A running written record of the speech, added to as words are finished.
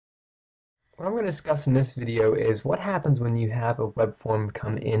What I'm going to discuss in this video is what happens when you have a web form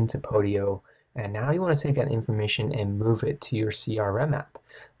come into Podio and now you want to take that information and move it to your CRM app.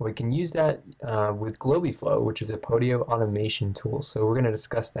 We can use that with Globiflow, which is a Podio automation tool. So we're going to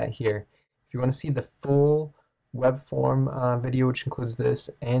discuss that here. If you want to see the full web form video, which includes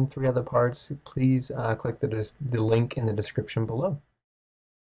this and 3 other parts, please click the link in the description below.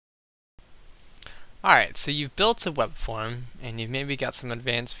 Alright, so you've built a web form and you've maybe got some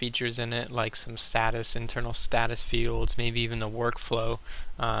advanced features in it like some status, internal status fields, maybe even a workflow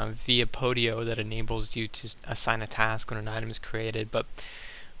via Podio that enables you to assign a task when an item is created. But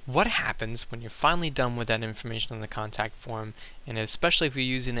what happens when you're finally done with that information on the contact form, and especially if you're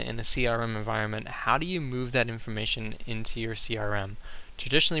using it in a CRM environment, how do you move that information into your CRM?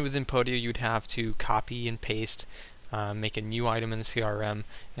 Traditionally within Podio you'd have to copy and paste, make a new item in the CRM,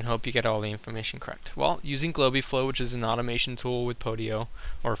 and hope you get all the information correct. Well, using Globiflow, which is an automation tool with Podio,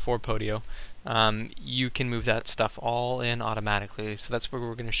 or for Podio, you can move that stuff all in automatically. So that's what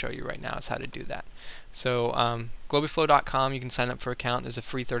we're going to show you right now, is how to do that. So globiflow.com, you can sign up for an account. There's a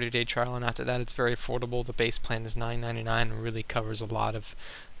free 30-day trial, and after that it's very affordable. The base plan is $9.99 and really covers a lot of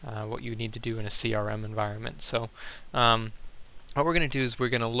what you need to do in a CRM environment. So what we're going to do is we're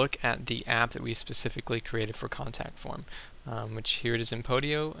going to look at the app that we specifically created for contact form, which here it is in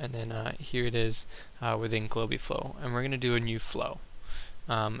Podio, and then here it is within Globiflow, and we're going to do a new flow.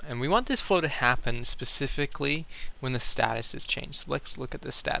 And we want this flow to happen specifically when the status is changed. So let's look at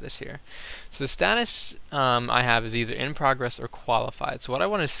the status here. So the status I have is either in progress or qualified. So what I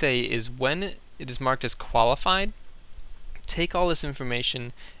want to say is when it is marked as qualified, take all this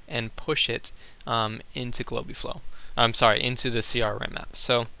information and push it into Globiflow. Into the CRM app.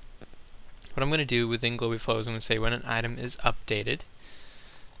 So what I'm going to do within Globiflow is I'm going to say when an item is updated,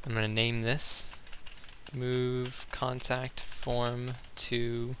 I'm going to name this move contact form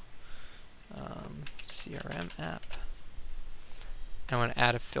to CRM app. I want to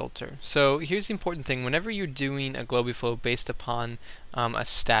add a filter. So here's the important thing. Whenever you're doing a Globiflow based upon a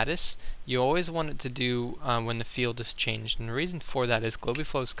status, you always want it to do when the field is changed. And the reason for that is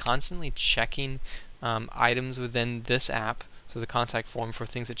Globiflow is constantly checking items within this app, so the contact form, for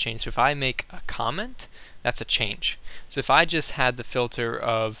things that change. So if I make a comment, that's a change. So if I just had the filter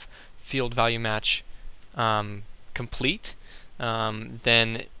of field value match complete,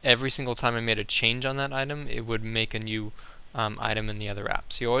 then every single time I made a change on that item, it would make a new item in the other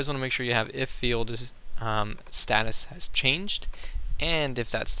app. So you always want to make sure you have if field is, status has changed, and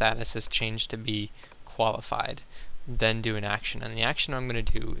if that status has changed to be qualified, then do an action. And the action I'm going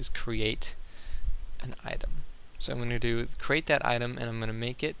to do is create an item. So I'm going to create that item, and I'm going to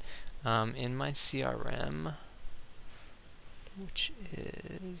make it in my CRM, which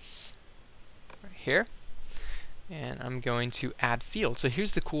is right here. And I'm going to add field. So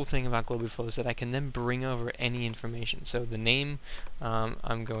here's the cool thing about Globiflow is that I can then bring over any information. So the name,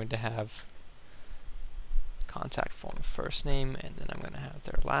 I'm going to have contact form first name, and then I'm going to have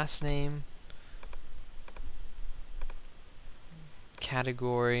their last name.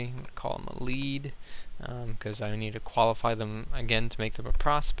 Category, I'm going to call them a lead because I need to qualify them again to make them a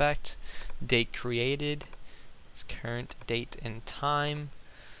prospect. Date created is current date and time.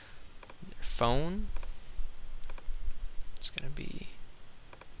 Their phone, it's going to be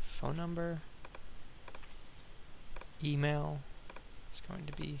phone number. Email, it's going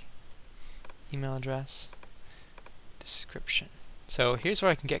to be email address. Description. So here's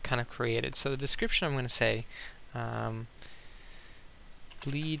where I can get kind of creative. So the description, I'm going to say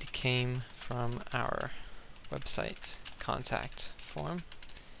lead came from our website contact form.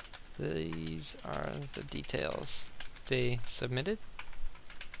 These are the details they submitted.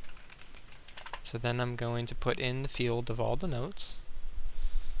 So then I'm going to put in the field of all the notes,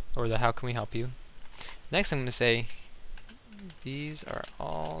 or the how can we help you. Next I'm going to say these are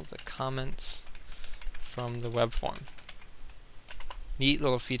all the comments from the web form. Neat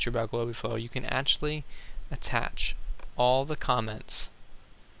little feature about Globiflow, you can actually attach all the comments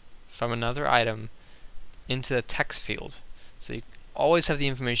from another item into the text field. So you always have the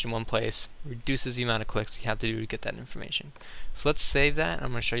information in one place, reduces the amount of clicks you have to do to get that information. So let's save that, and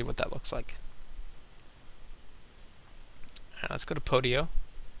I'm going to show you what that looks like. Alright, let's go to Podio.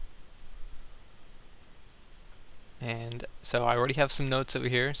 And so I already have some notes over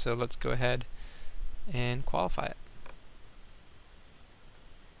here, so let's go ahead and qualify it.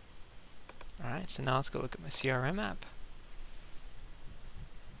 Alright, so now let's go look at my CRM app.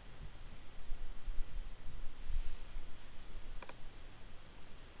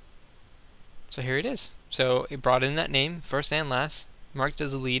 So here it is. So it brought in that name, first and last, marked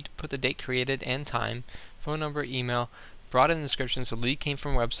as a lead, put the date created and time, phone number, email, brought in the description. So lead came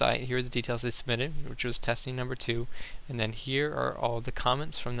from website. Here are the details they submitted, which was testing number 2. And then here are all the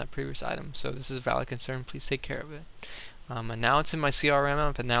comments from that previous item. So this is a valid concern. Please take care of it. And now it's in my CRM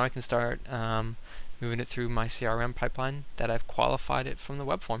app, and now I can start moving it through my CRM pipeline that I've qualified it from the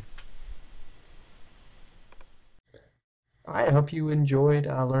web form. I hope you enjoyed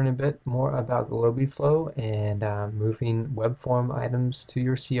learning a bit more about Globiflow and moving web form items to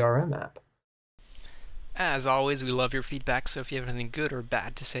your CRM app. As always, we love your feedback, so if you have anything good or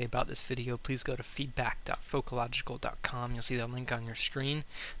bad to say about this video, please go to feedback.focalogical.com. You'll see that link on your screen.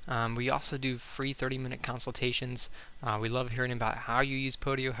 We also do free 30-minute consultations. We love hearing about how you use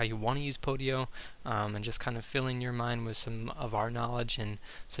Podio, how you want to use Podio, and just kind of filling your mind with some of our knowledge and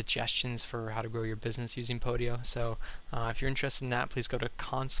suggestions for how to grow your business using Podio. So if you're interested in that, please go to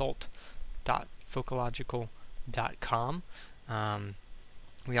consult.focalogical.com.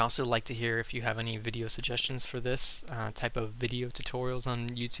 We also like to hear if you have any video suggestions for this type of video tutorials on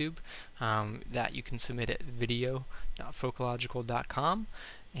YouTube, that you can submit at video.focalogical.com.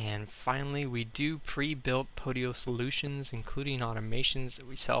 And finally, we do pre-built Podio solutions, including automations that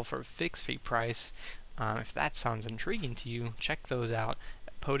we sell for a fixed fee price. If that sounds intriguing to you, check those out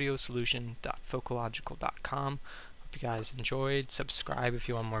at podiosolution.focalogical.com. Hope you guys enjoyed. Subscribe if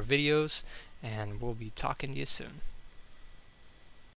you want more videos, and we'll be talking to you soon.